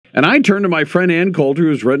And I turned to my friend Ann Coulter,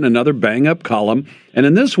 who's written another bang-up column. And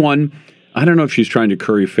in this one, I don't know if she's trying to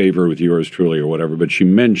curry favor with yours truly or whatever, but she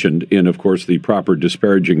mentioned, in, of course, the proper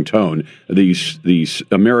disparaging tone, the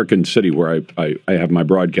American city where I have my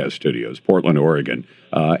broadcast studios, Portland, Oregon.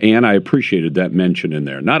 And I appreciated that mention in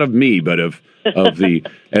there. Not of me, but of the,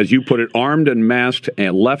 as you put it, armed and masked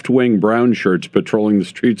and left-wing brown shirts patrolling the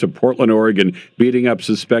streets of Portland, Oregon, beating up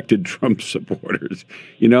suspected Trump supporters.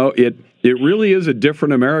 You know, it really is a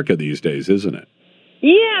different America these days, isn't it?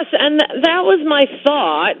 Yes, and that was my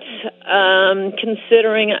thought,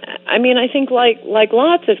 considering, I mean, I think like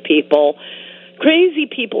lots of people, crazy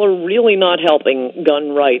people are really not helping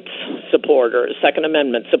gun rights supporters, Second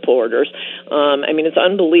Amendment supporters. I mean, it's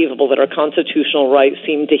unbelievable that our constitutional rights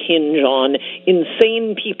seem to hinge on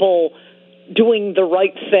insane people doing the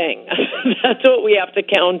right thing. That's what we have to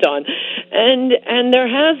count on. And there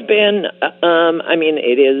has been, I mean,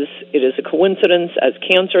 it is a coincidence, as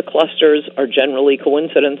cancer clusters are generally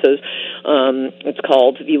coincidences. It's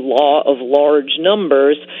called the law of large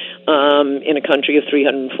numbers. In a country of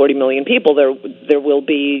 340 million people, there will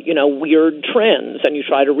be, you know, weird trends, and you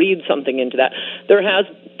try to read something into that. There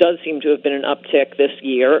does seem to have been an uptick this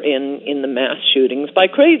year in the mass shootings by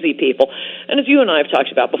crazy people. And as you and I have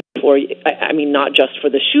talked about before, I mean, not just for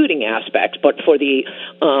the shooting aspect, but for the,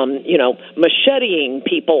 macheteing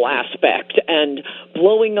people aspect and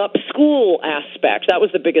blowing up school aspect. That was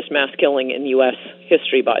the biggest mass killing in U.S.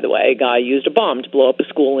 history, by the way. A guy used a bomb to blow up a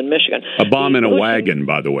school in Michigan. A bomb in a wagon,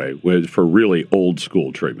 by the way, for really old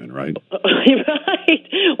school treatment, right? Right.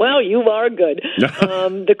 Well, you are good.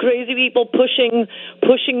 The crazy people pushing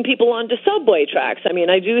people onto subway tracks. I mean,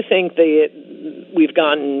 I do think we've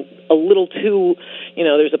gotten a little too,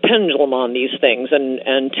 there's a pendulum on these things,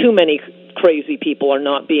 and too many crazy people are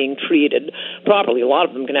not being treated properly. A lot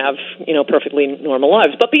of them can have, perfectly normal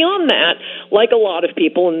lives. But beyond that, like a lot of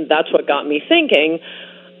people, and that's what got me thinking,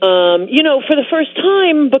 for the first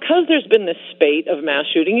time, because there's been this spate of mass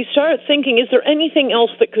shooting, you start thinking, is there anything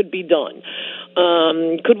else that could be done?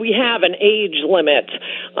 Could we have an age limit?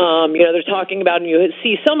 They're talking about, and you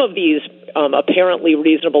see some of these apparently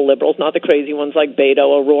reasonable liberals, not the crazy ones like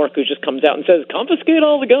Beto O'Rourke, who just comes out and says, confiscate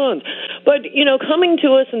all the guns. But, coming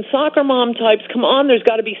to us and soccer mom types, come on, there's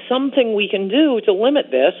got to be something we can do to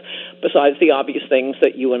limit this, besides the obvious things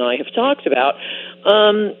that you and I have talked about.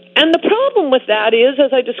 And the problem with that is,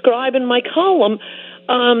 as I describe in my column,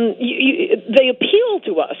 they appeal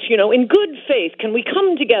to us, in good faith. Can we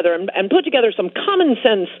come together and put together some common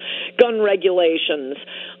sense gun regulations?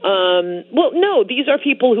 Well, no, these are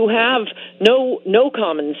people who have no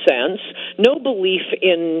common sense, no belief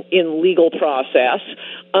in legal process,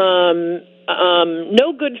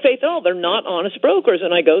 no good faith at all. They're not honest brokers,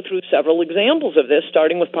 and I go through several examples of this,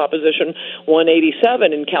 starting with Proposition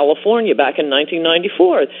 187 in California back in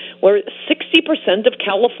 1994, where 60% of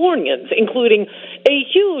Californians, including a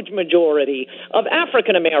huge majority of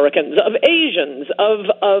African Americans, of Asians,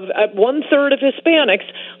 of 1/3 of Hispanics,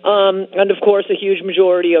 and of course a huge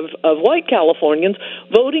majority of white Californians,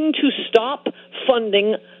 voting to stop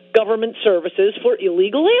funding government services for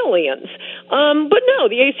illegal aliens. But no,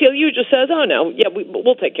 the ACLU just says, oh, no, yeah,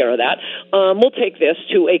 we'll take care of that. We'll take this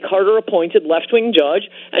to a Carter-appointed left-wing judge,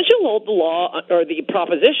 and she'll hold the law or the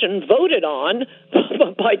proposition voted on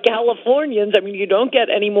by Californians. I mean, you don't get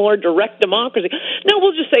any more direct democracy. No,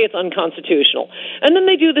 we'll just say it's unconstitutional. And then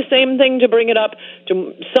they do the same thing to bring it up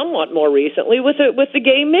to somewhat more recently with the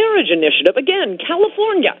gay marriage initiative. Again,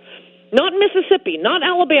 California. Not Mississippi, not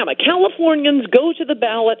Alabama. Californians go to the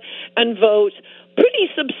ballot and vote pretty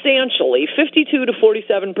substantially, 52 to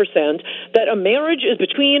 47%, that a marriage is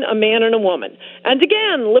between a man and a woman. And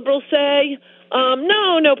again, liberals say,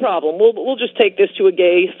 no problem. We'll just take this to a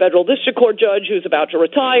gay federal district court judge who's about to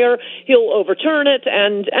retire. He'll overturn it,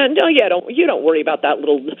 and oh yeah, you don't worry about that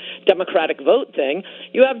little Democratic vote thing.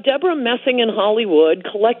 You have Deborah Messing in Hollywood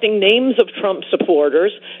collecting names of Trump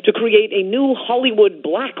supporters to create a new Hollywood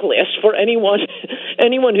blacklist for anyone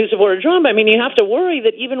who supported Trump. I mean, you have to worry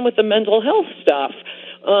that even with the mental health stuff,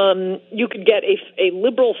 you could get a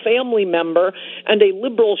liberal family member and a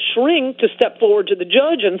liberal shrink to step forward to the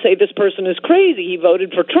judge and say this person is crazy, he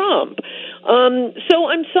voted for Trump. So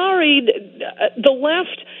I'm sorry, the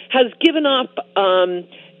left has given up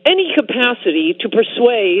any capacity to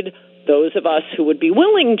persuade those of us who would be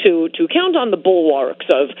willing to count on the bulwarks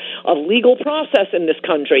of legal process in this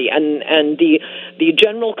country and the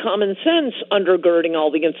general common sense undergirding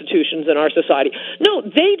all the institutions in our society. No,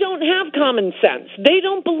 they don't have common sense. They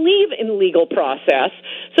don't believe in legal process.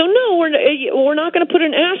 So no, we're not going to put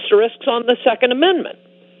an asterisk on the Second Amendment.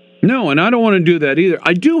 No, and I don't want to do that either.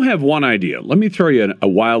 I do have one idea. Let me throw you a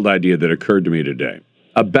wild idea that occurred to me today.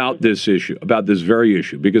 about this issue, about this very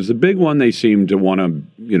issue, because the big one they seem to want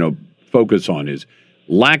to, focus on is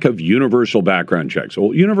lack of universal background checks.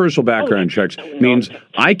 Well, universal background checks means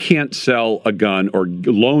I can't sell a gun or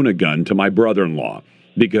loan a gun to my brother-in-law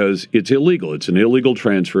because it's illegal. It's an illegal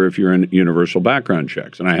transfer if you're in universal background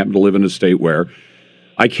checks. And I happen to live in a state where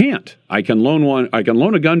I can't. I can loan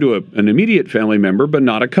a gun to an immediate family member, but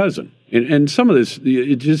not a cousin. And some of this,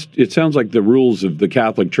 it sounds like the rules of the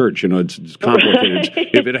Catholic Church. It's complicated.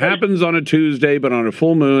 If it happens on a Tuesday, but on a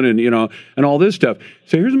full moon, and all this stuff.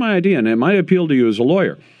 So here's my idea, and it might appeal to you as a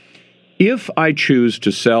lawyer. If I choose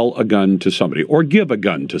to sell a gun to somebody or give a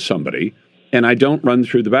gun to somebody, and I don't run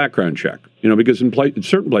through the background check, because in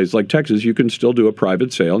certain places like Texas, you can still do a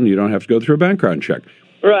private sale and you don't have to go through a background check.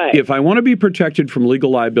 Right. If I want to be protected from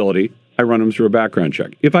legal liability, I run them through a background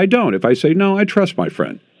check. If I don't, if I say, no, I trust my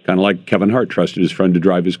friend, kind of like Kevin Hart trusted his friend to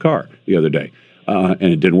drive his car the other day, and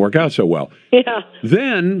it didn't work out so well. Yeah.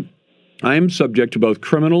 Then I am subject to both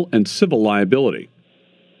criminal and civil liability.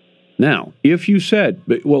 Now, if you said,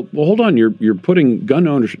 well, hold on, you're putting gun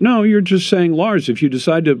ownership. No, you're just saying, Lars, if you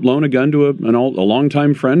decide to loan a gun to a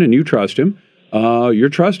longtime friend and you trust him, you're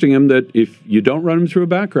trusting him that if you don't run him through a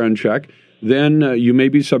background check, then you may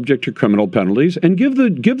be subject to criminal penalties, and give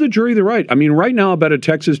the jury the right. I mean, right now, I bet a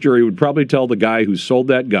Texas jury would probably tell the guy who sold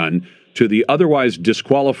that gun to the otherwise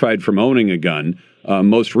disqualified from owning a gun,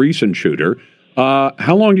 most recent shooter,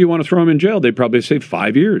 how long do you want to throw him in jail? They'd probably say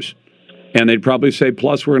 5 years. And they'd probably say,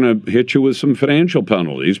 plus, we're going to hit you with some financial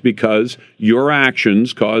penalties because your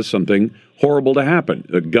actions caused something horrible to happen.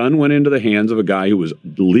 The gun went into the hands of a guy who was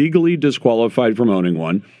legally disqualified from owning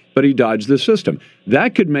one, but he dodged the system.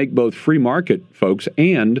 That could make both free market folks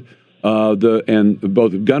and both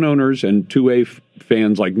gun owners and 2A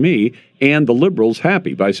fans like me and the liberals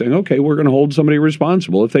happy by saying, okay, we're going to hold somebody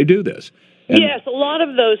responsible if they do this. Yes, a lot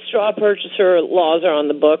of those straw purchaser laws are on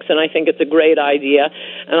the books, and I think it's a great idea,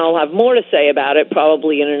 and I'll have more to say about it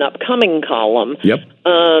probably in an upcoming column. Yep.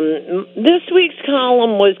 This week's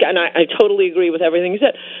column was, and I totally agree with everything you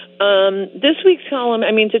said, this week's column,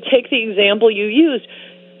 to take the example you used,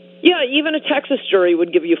 yeah, even a Texas jury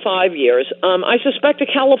would give you 5 years. I suspect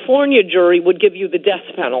a California jury would give you the death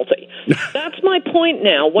penalty. That's my point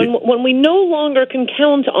now. When we no longer can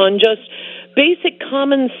count on just basic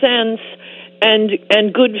common sense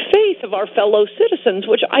and good faith of our fellow citizens,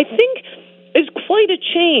 which I think is quite a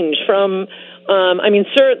change from,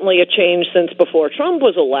 certainly a change since before Trump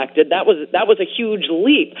was elected. That was a huge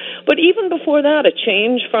leap. But even before that, a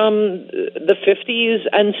change from the 50s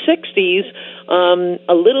and 60s,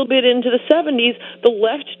 a little bit into the 70s, the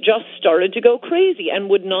left just started to go crazy and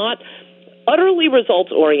would not, utterly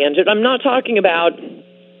results-oriented. I'm not talking about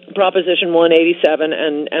Proposition 187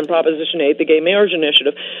 and Proposition 8, the Gay Marriage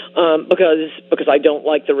Initiative, because I don't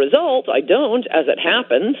like the result. I don't, as it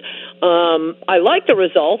happens. I like the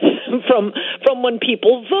results from when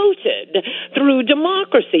people voted through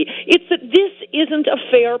democracy. It's that this isn't a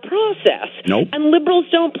fair process. Nope. And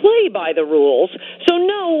liberals don't play by the rules. So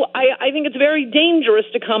no, I think it's very dangerous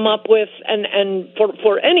to come up with, and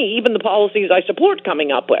for any, even the policies I support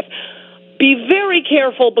coming up with. Be very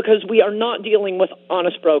careful because we are not dealing with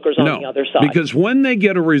honest brokers on the other side. Because when they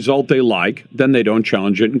get a result they like, then they don't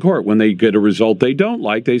challenge it in court. When they get a result they don't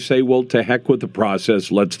like, they say, well, to heck with the process,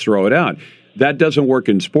 let's throw it out. That doesn't work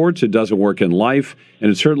in sports, it doesn't work in life,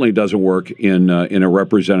 and it certainly doesn't work in a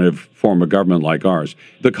representative form of government like ours.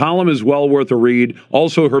 The column is well worth a read.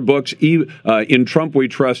 Also, her books, In Trump We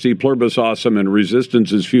Trust, E Pluribus Awesome, and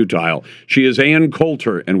Resistance is Futile. She is Ann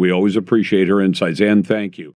Coulter, and we always appreciate her insights. Ann, thank you.